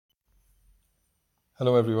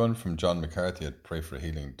Hello everyone from John McCarthy at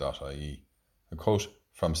prayforhealing.ie. A quote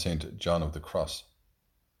from St. John of the Cross.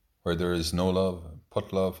 Where there is no love,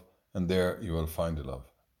 put love, and there you will find a love.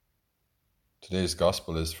 Today's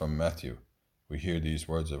gospel is from Matthew. We hear these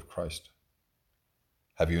words of Christ.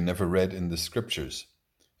 Have you never read in the scriptures?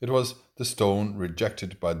 It was the stone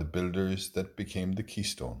rejected by the builders that became the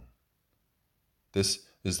keystone. This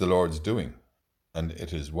is the Lord's doing, and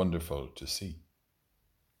it is wonderful to see.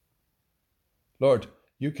 Lord,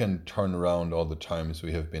 you can turn around all the times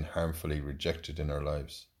we have been harmfully rejected in our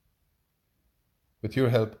lives. With your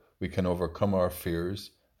help, we can overcome our fears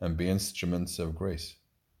and be instruments of grace.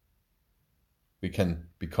 We can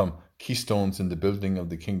become keystones in the building of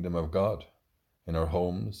the kingdom of God, in our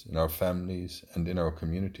homes, in our families, and in our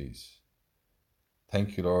communities.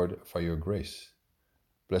 Thank you, Lord, for your grace.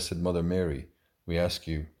 Blessed Mother Mary, we ask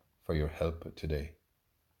you for your help today.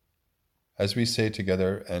 As we say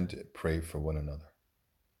together and pray for one another.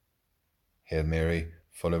 Hail Mary,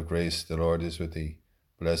 full of grace, the Lord is with thee.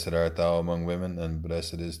 Blessed art thou among women, and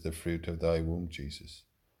blessed is the fruit of thy womb, Jesus.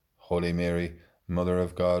 Holy Mary, Mother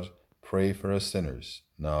of God, pray for us sinners,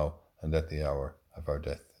 now and at the hour of our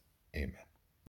death. Amen.